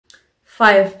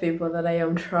5 people that I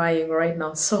am trying right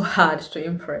now so hard to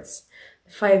impress.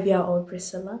 The 5-year-old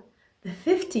Priscilla, the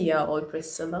 50-year-old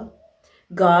Priscilla,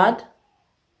 God,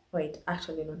 wait,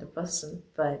 actually not a person,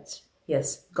 but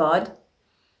yes, God,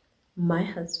 my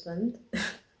husband,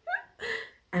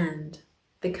 and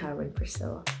the current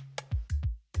Priscilla.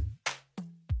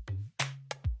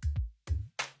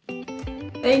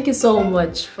 Thank you so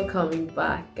much for coming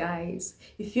back, guys.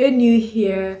 If you're new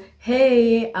here,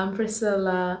 hey, I'm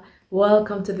Priscilla.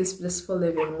 Welcome to this blissful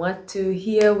living. What to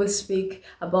here we speak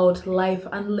about life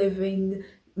and living.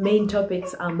 Main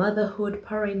topics are motherhood,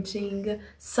 parenting,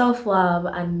 self-love,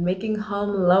 and making home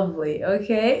lovely.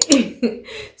 Okay.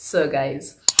 So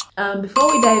guys,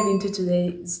 before we dive into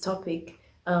today's topic,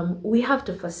 we have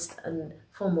to first and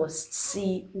foremost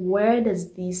see where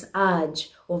does this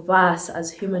urge of us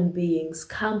as human beings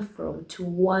come from to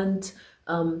want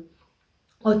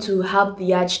or to have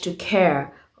the urge to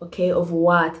care, okay, of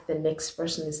what the next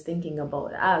person is thinking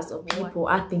about us, or people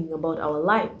are thinking about our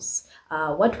lives,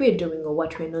 what we're doing or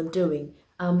what we're not doing.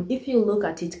 If you look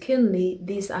at it keenly,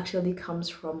 this actually comes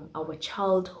from our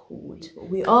childhood.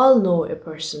 We all know a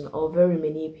person, or very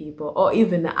many people, or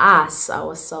even us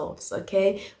ourselves,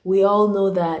 okay? We all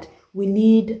know that we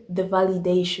need the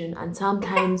validation, and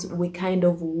sometimes we kind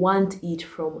of want it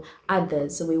from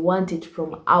others. So we want it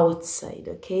from outside,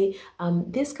 okay?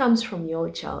 This comes from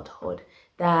your childhood,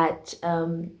 that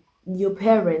your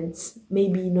parents,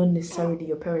 maybe not necessarily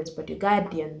your parents, but your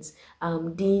guardians,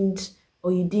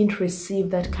 you didn't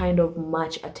receive that kind of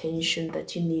much attention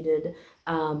that you needed.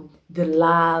 The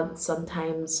love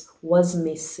sometimes was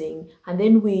missing, and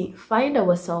then we find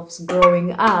ourselves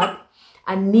growing up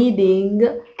and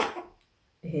needing,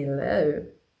 hello,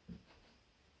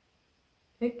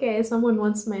 okay, someone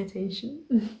wants my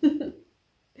attention.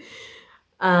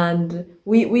 And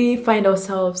we find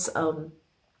ourselves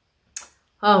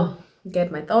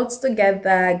get my thoughts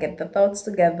together, get the thoughts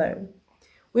together.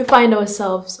 We find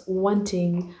ourselves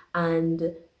wanting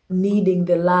and needing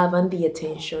the love and the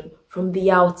attention from the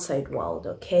outside world,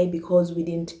 okay? Because we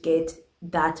didn't get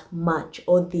that much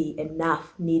or the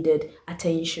enough needed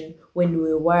attention when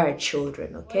we were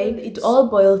children, okay? It all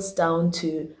boils down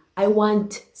to, I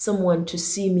want someone to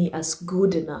see me as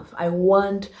good enough. I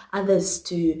want others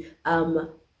to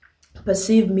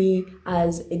perceive me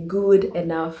as a good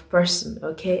enough person,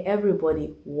 okay?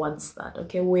 Everybody wants that,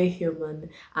 okay? We're human,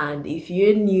 and if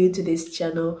you're new to this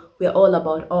channel, we're all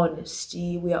about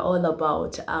honesty. We are all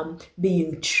about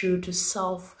being true to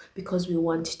self, because we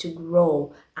want to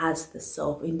grow as the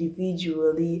self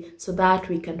individually so that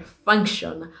we can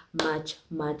function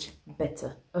much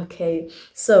better, okay?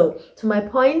 So to my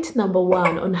point number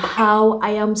 1 on how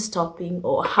I am stopping,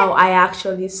 or how I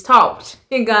actually stopped,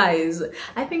 hey guys,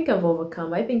 I think I've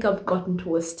overcome. I think I've gotten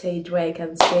to a stage where I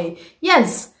can say,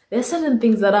 yes, there are certain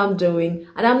things that I'm doing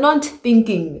and I'm not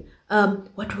thinking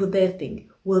what will they think?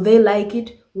 Will they like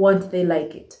it? Won't they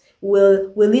like it?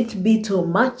 Will it be too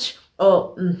much?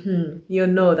 Oh, you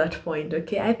know that point,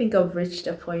 okay? I think I've reached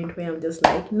a point where I'm just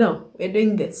like, no, we're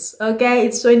doing this, okay?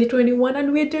 It's 2021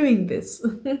 and we're doing this.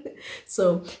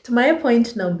 So to my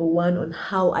point number 1 on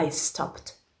how I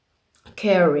stopped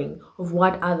caring of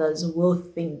what others will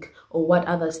think or what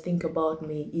others think about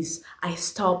me is I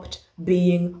stopped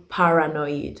being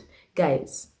paranoid.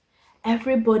 Guys,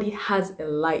 everybody has a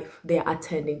life they're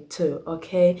attending to,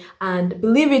 okay? And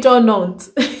believe it or not,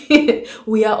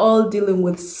 we are all dealing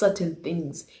with certain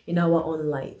things in our own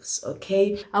lives,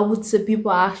 okay? I would say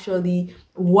people are actually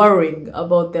worrying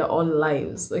about their own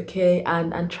lives, okay?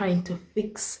 And trying to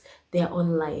fix their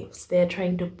own lives. They're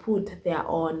trying to put their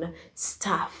own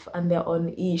stuff and their own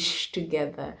ish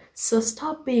together. So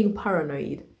stop being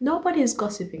paranoid. Nobody is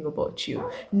gossiping about you.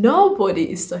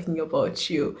 Nobody is talking about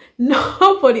you.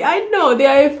 Nobody. I know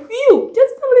there are a few,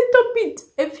 just a little bit,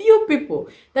 a few people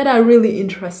that are really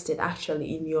interested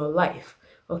actually in your life,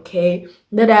 okay,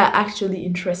 that are actually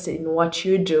interested in what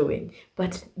you're doing,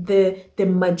 but the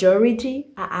majority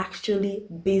are actually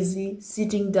busy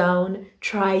sitting down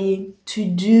trying to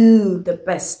do the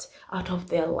best out of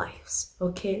their lives,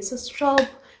 okay? So stop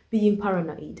being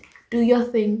paranoid. Do your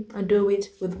thing and do it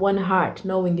with one heart,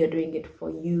 knowing you're doing it for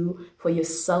you, for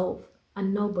yourself,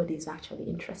 and nobody's actually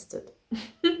interested.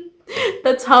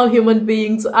 That's how human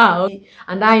beings are.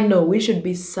 And I know we should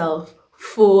be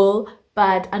self-full,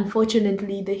 but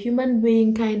unfortunately, the human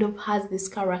being kind of has this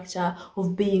character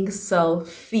of being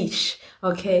selfish,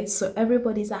 okay? So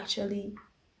everybody's actually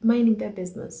minding their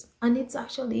business, and it's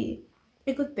actually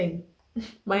a good thing.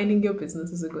 Minding your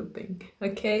business is a good thing,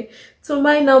 okay? So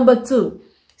my number 2,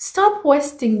 stop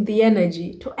wasting the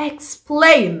energy to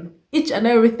explain each and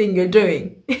everything you're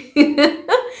doing.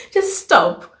 Just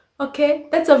stop, Okay,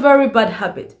 that's a very bad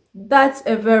habit. That's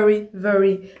a very,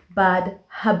 very bad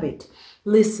habit.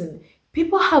 Listen,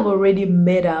 people have already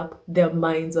made up their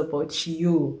minds about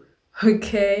you.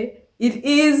 Okay, it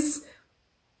is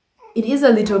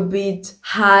a little bit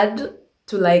hard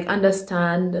to like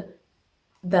understand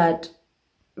that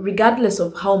regardless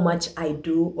of how much I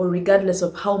do or regardless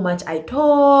of how much I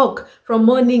talk from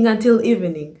morning until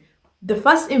evening, the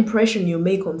first impression you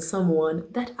make on someone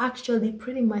that actually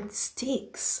pretty much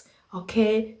sticks.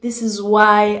 Okay, this is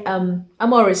why I'm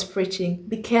always preaching,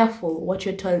 be careful what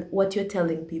you're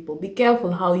telling people. Be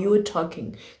careful how you're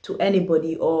talking to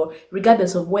anybody, or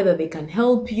regardless of whether they can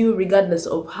help you, regardless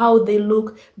of how they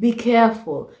look, be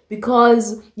careful,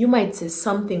 because you might say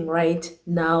something right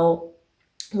now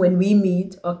when we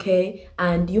meet, okay,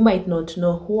 and you might not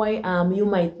know who I am, you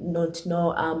might not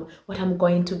know what I'm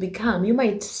going to become. You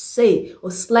might say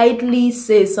or slightly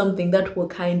say something that will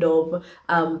kind of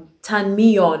turn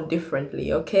me on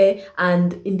differently, okay,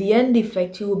 and in the end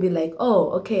effect you will be like,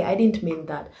 oh, okay, I didn't mean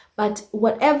that. But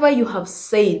whatever you have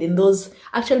said in those,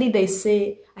 actually they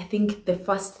say, I think the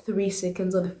first 3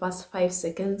 seconds or the first 5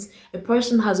 seconds, a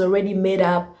person has already made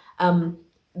up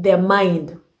their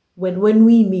mind. When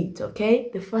we meet,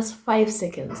 okay, the first 5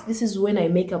 seconds, this is when I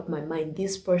make up my mind.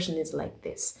 This person is like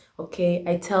this, okay.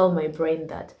 I tell my brain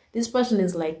that this person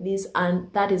is like this,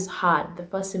 and that is hard. The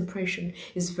first impression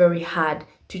is very hard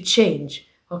to change,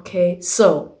 okay.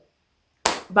 So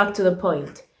back to the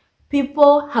point,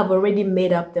 people have already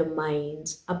made up their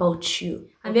minds about you.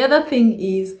 And the other thing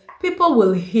is, people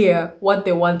will hear what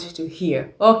they want to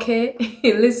hear, okay.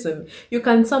 Listen, you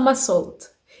can somersault.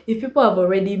 If people have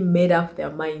already made up their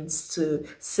minds to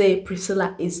say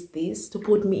Priscilla is this, to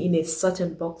put me in a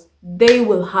certain box, they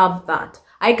will have that.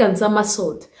 I can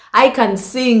somersault. I can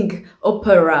sing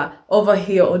opera over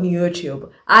here on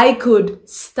YouTube. I could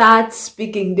start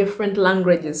speaking different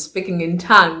languages, speaking in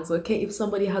tongues, okay? If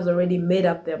somebody has already made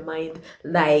up their mind,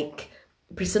 like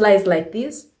Priscilla is like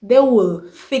this, they will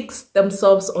fix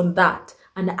themselves on that.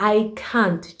 And I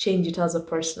can't change it as a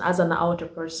person, as an outer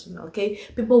person, okay?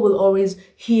 People will always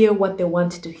hear what they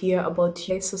want to hear about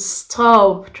you. So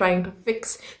stop trying to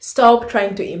fix, stop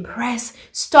trying to impress,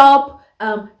 stop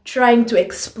trying to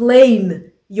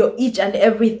explain your each and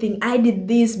everything. I did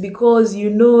this because, you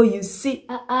see,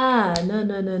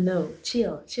 no.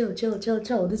 Chill.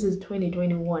 This is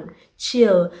 2021.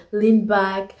 Chill, lean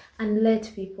back and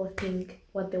let people think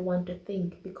what they want to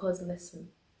think, because listen,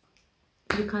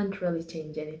 you can't really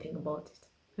change anything about it,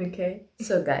 okay?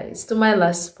 So guys, to my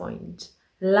last point,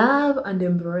 love and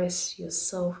embrace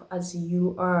yourself as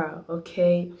you are,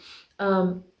 okay?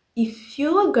 If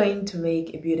you are going to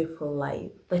make a beautiful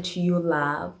life that you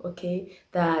love, okay,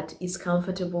 that is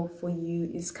comfortable for you,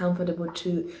 is comfortable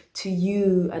to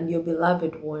you and your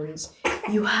beloved ones,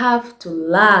 you have to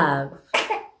love,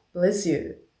 bless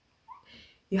you,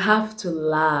 you have to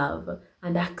love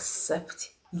and accept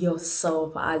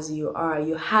yourself as you are.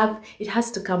 It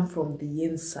has to come from the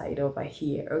inside over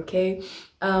here, okay?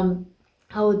 I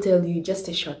will tell you just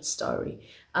a short story.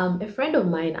 A friend of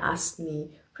mine asked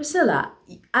me, Priscilla,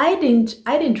 I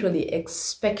didn't really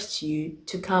expect you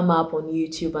to come up on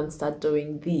YouTube and start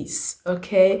doing this,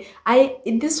 okay?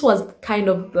 This was kind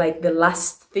of like the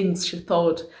last things she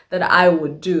thought that I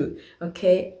would do,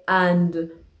 okay?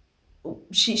 And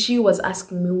she was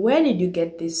asking me, where did you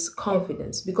get this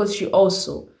confidence? Because she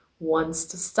also wants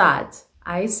to start.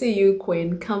 I see you,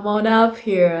 queen, come on up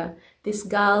here. This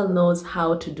girl knows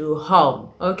how to do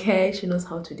home, okay? She knows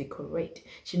how to decorate.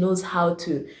 She knows how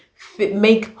to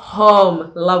make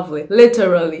home lovely,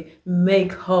 literally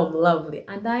make home lovely.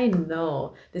 And I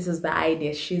know this is the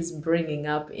idea she's bringing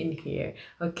up in here,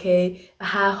 okay?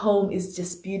 Her home is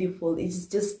just beautiful. It's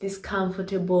just this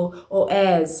comfortable, or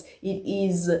as it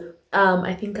is,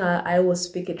 I think I will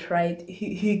speak it right,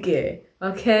 hygge,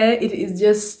 okay? It is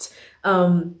just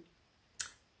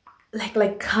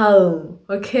like calm,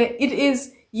 okay? It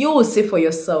is, you will see for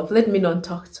yourself. Let me not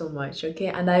talk too much, okay?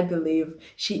 And I believe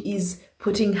she is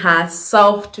putting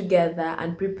herself together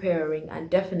and preparing, and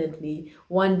definitely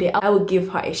one day I will give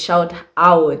her a shout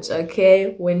out,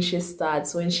 okay, when she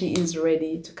starts, when she is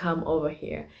ready to come over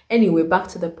here. Anyway, back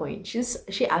to the point.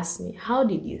 She asked me, how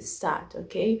did you start,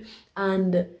 okay?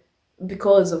 And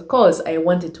because of course I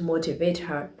wanted to motivate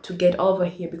her to get over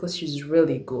here, because she's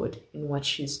really good in what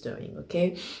she's doing,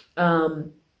 okay?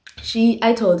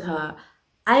 I told her,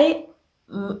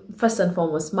 first and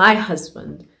foremost, my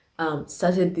husband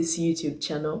started this YouTube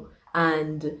channel,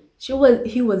 and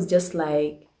he was just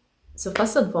like, So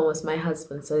first and foremost, my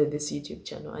husband started this YouTube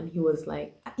channel and he was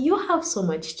like, you have so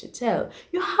much to tell.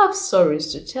 You have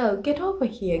stories to tell. Get over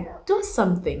here. Do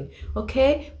something,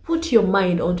 okay? Put your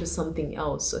mind onto something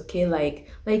else, okay?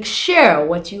 Like share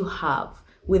what you have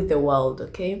with the world,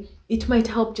 okay? It might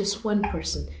help just one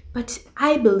person, but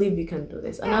I believe you can do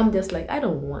this. And I'm just like, I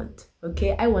don't want,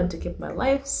 okay? I want to keep my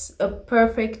life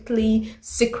perfectly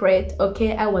secret,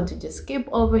 okay? I want to just keep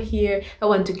over here. I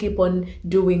want to keep on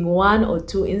doing 1 or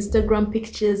 2 Instagram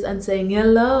pictures and saying,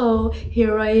 hello,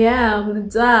 here I am,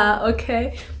 da,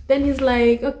 okay? Then he's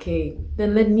like, okay,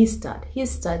 then let me start. He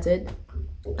started,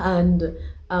 and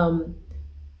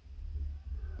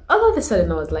all of a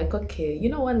sudden I was like, okay, you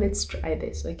know what, let's try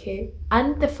this, okay?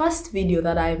 And the first video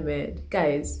that I made,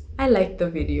 guys, I liked the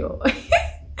video.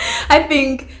 I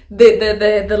think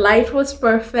the light was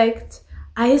perfect.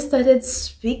 I started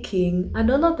speaking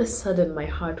and all of a sudden my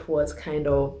heart was kind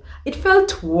of, it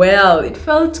felt well, it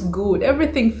felt good.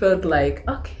 Everything felt like,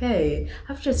 okay,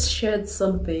 I've just shared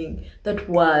something that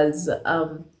was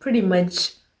pretty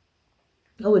much,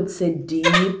 I would say,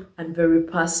 deep and very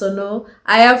personal.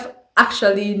 I have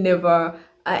actually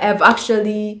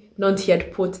not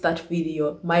yet put that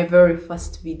video, my very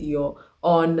first video,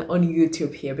 on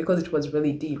YouTube here, because it was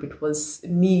really deep. It was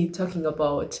me talking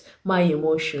about my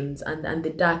emotions and the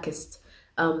darkest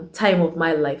time of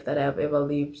my life that I have ever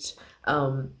lived,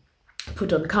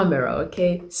 put on camera,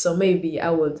 okay? So maybe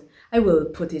I will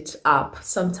put it up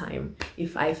sometime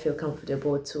if I feel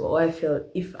comfortable to, or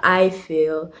if I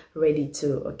feel ready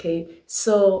to, okay?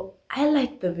 So I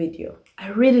liked the video. I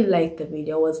really liked the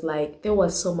video. I was like, there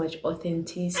was so much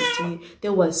authenticity.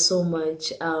 There was so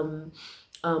much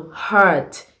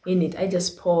heart in it. I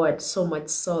just poured so much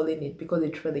soul in it because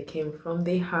it really came from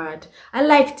the heart. I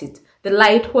liked it. The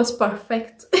light was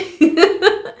perfect.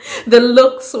 The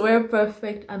looks were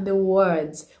perfect, and the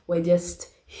words were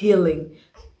just healing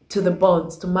to the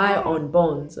bones, to my own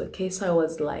bones, okay? So I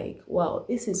was like, wow,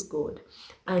 this is good.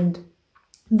 And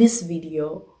this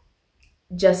video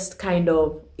just kind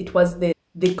of, it was the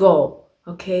goal,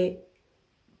 okay?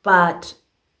 But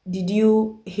did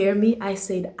you hear me? I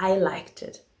said I liked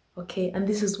it, okay? And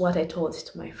this is what I told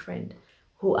to my friend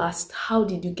who asked, how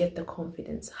did you get the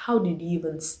confidence? How did you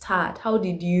even start? How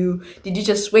did you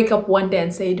just wake up one day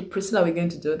and say, Priscilla, we're going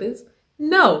to do this?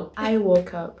 No, I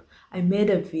woke up, I made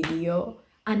a video,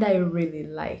 and I really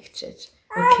liked it,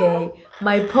 okay?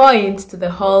 My point to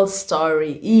the whole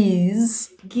story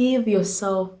is, give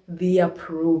yourself the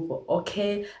approval,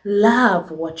 okay?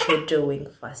 Love what you're doing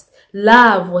first.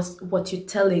 Love what you're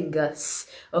telling us,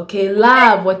 okay?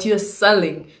 Love what you're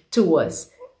selling to us.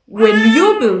 When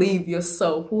you believe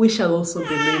yourself, we shall also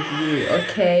believe you,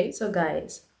 okay? So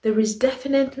guys, there is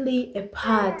definitely a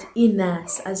part in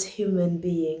us as human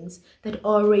beings that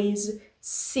always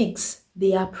seeks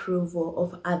the approval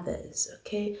of others,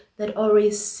 okay? That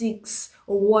always seeks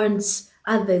or wants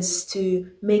others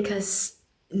to make us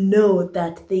know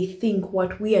that they think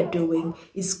what we are doing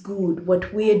is good,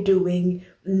 what we are doing,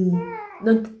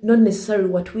 not necessarily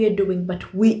what we are doing,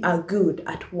 but we are good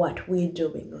at what we're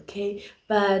doing, okay?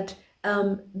 But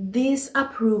this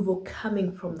approval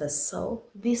coming from the self,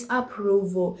 this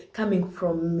approval coming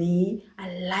from me,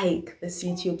 I like this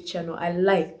YouTube channel. I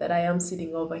like that I am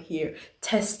sitting over here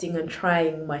testing and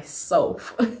trying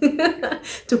myself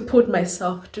to put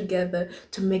myself together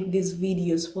to make these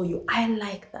videos for you. I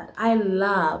like that. I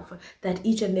love that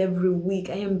each and every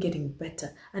week I am getting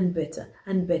better and better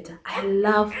and better. I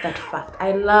love that fact.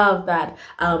 I love that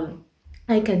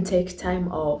I can take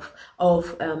time off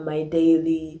of my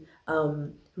daily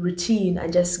routine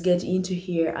and just get into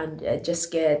here and just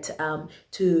get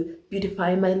to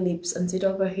beautify my lips and sit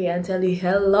over here and tell you,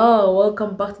 hello,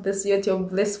 welcome back to this YouTube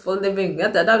blissful living.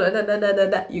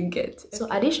 You get. So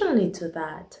additionally to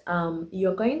that,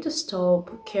 you're going to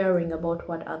stop caring about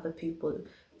what other people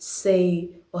say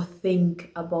or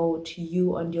think about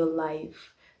you and your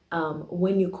life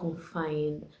when you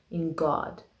confide in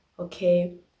God,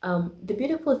 okay? The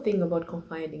beautiful thing about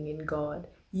confiding in God,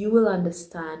 you will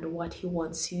understand what he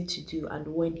wants you to do and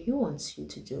when he wants you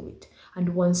to do it.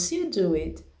 And once you do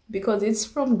it, because it's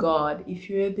from God, if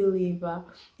you're a believer,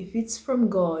 if it's from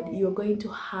God, you're going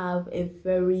to have a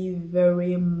very,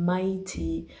 very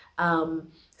mighty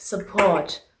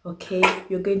support, okay?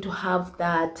 You're going to have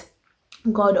that.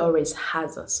 God always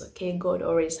has us, okay? God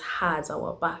always has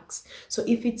our backs. So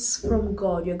if it's from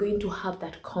God, you're going to have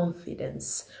that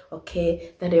confidence,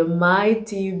 okay? That a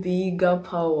mighty, bigger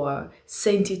power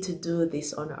sent you to do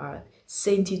this on earth,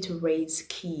 sent you to raise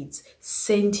kids,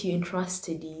 sent you,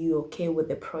 entrusted you, okay, with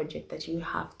the project that you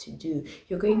have to do,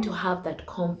 you're going to have that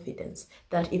confidence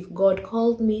that if God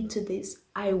called me to this,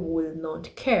 I will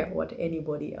not care what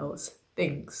anybody else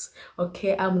thinks.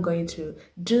 Okay, I'm going to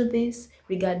do this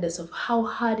regardless of how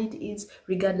hard it is,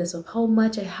 regardless of how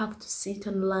much I have to sit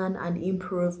and learn and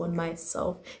improve on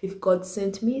myself. If God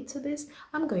sent me to this,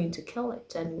 I'm going to kill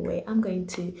it anyway. I'm going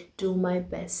to do my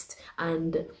best,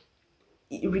 and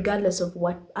regardless of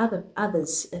what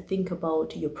others think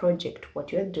about your project,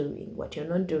 what you're doing, what you're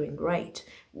not doing right,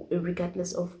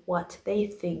 regardless of what they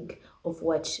think of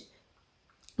what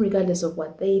regardless of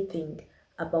what they think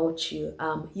about you,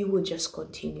 you will just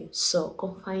continue. So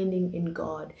confiding in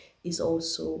God is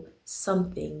also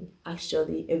something,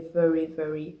 actually a very,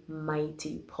 very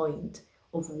mighty point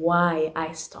of why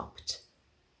I stopped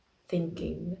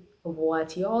thinking of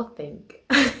what you all think.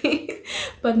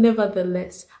 But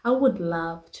nevertheless, I would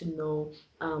love to know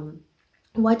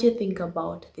what you think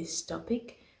about this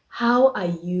topic. How are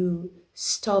you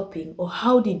stopping, or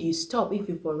how did you stop, if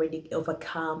you've already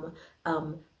overcome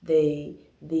the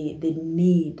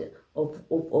need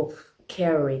of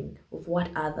caring of what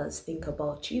others think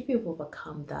about you? If you've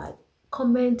overcome that,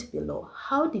 comment below.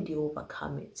 How did you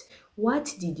overcome it? What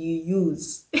did you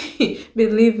use?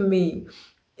 Believe me,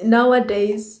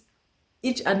 nowadays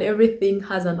each and everything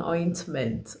has an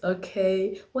ointment.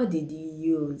 Okay, what did you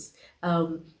use?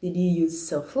 Did you use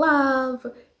self-love?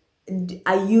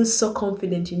 Are you so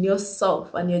confident in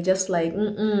yourself and you're just like,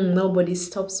 nobody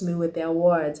stops me with their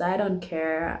words, I don't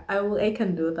care, I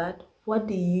can do that? What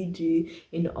do you do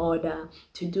in order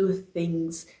to do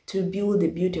things, to build a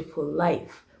beautiful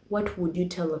life? What would you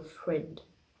tell a friend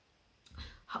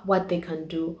what they can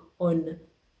do in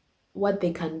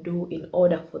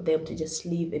order for them to just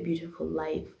live a beautiful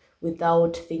life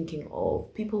without thinking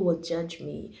of people will judge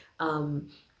me,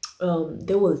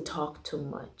 they will talk too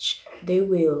much, they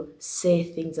will say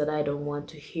things that I don't want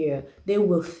to hear, they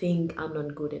will think I'm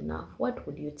not good enough? What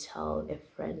would you tell a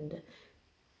friend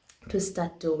to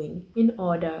start doing in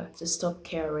order to stop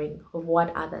caring of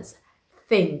what others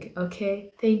think?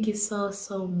 Okay, thank you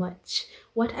so much.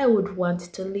 What I would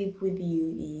want to leave with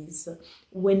you is,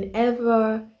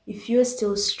 whenever, if you're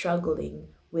still struggling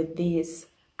with this,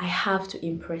 I have to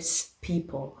impress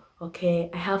people. Okay,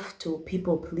 I have to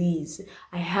people please.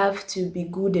 I have to be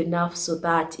good enough so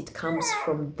that it comes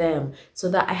from them, so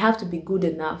that I have to be good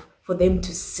enough for them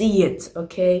to see it.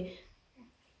 Okay,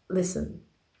 listen,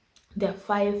 there are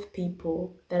 5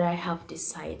 people that I have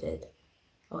decided,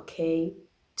 okay,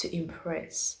 to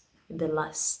impress in the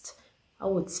last, I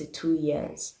would say, 2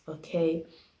 years. Okay,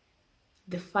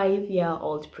 the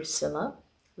 5-year-old Priscilla,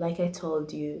 like I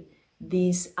told you,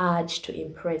 this urge to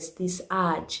impress, this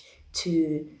urge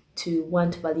to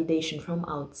want validation from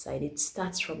outside, it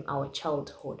starts from our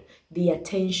childhood. The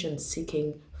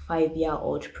attention-seeking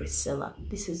 5-year-old Priscilla,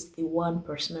 this is the one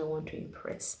person I want to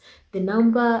impress.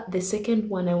 The second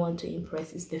one I want to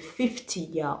impress is the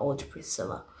 50-year-old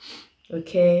Priscilla.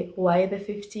 Okay, why the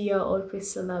 50-year-old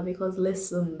Priscilla? Because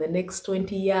listen, the next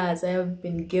 20 years I have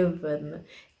been given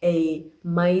a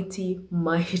mighty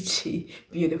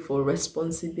beautiful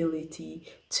responsibility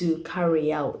to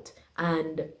carry out,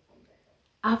 and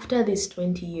after these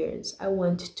 20 years, I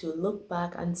want to look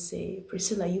back and say,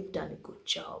 Priscilla, you've done a good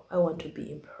job. I want to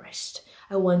be impressed.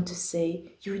 I want to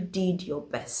say, you did your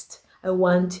best. I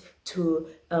want to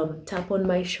tap on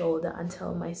my shoulder and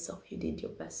tell myself, you did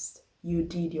your best. You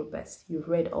did your best. You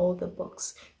read all the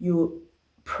books. You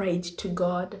prayed to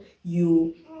God.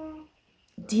 You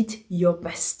did your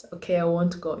best. Okay, I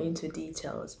won't go into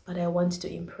details, but I want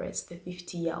to impress the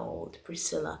 50-year-old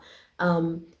Priscilla.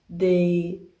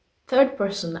 The third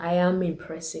person I am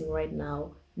impressing right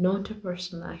now, not a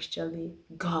person actually,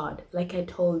 God. Like I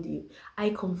told you, I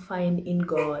confide in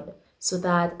God so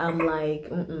that I'm like,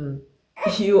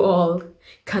 you all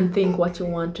can think what you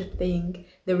want to think.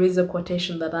 There is a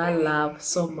quotation that I love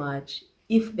so much.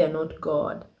 If they're not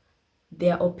God,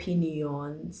 their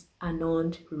opinions are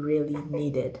not really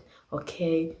needed.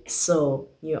 Okay, so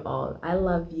you all, I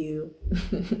love you.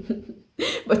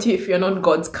 But if you're not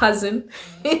God's cousin,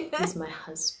 he's my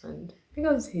husband,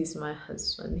 because he's my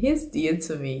husband. He's dear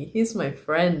to me. He's my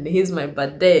friend. He's my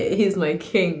buddy. He's my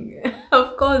king.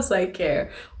 Of course I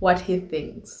care what he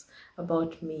thinks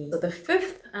about me. So the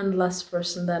 5th and last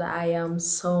person that I am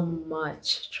so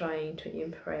much trying to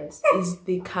impress is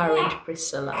the current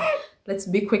Priscilla. Let's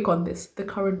be quick on this. The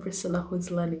current Priscilla who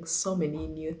is learning so many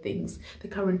new things. The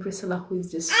current Priscilla who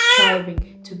is just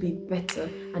striving to be better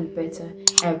and better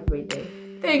every day.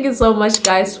 Thank you so much,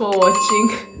 guys, for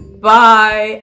watching. Bye.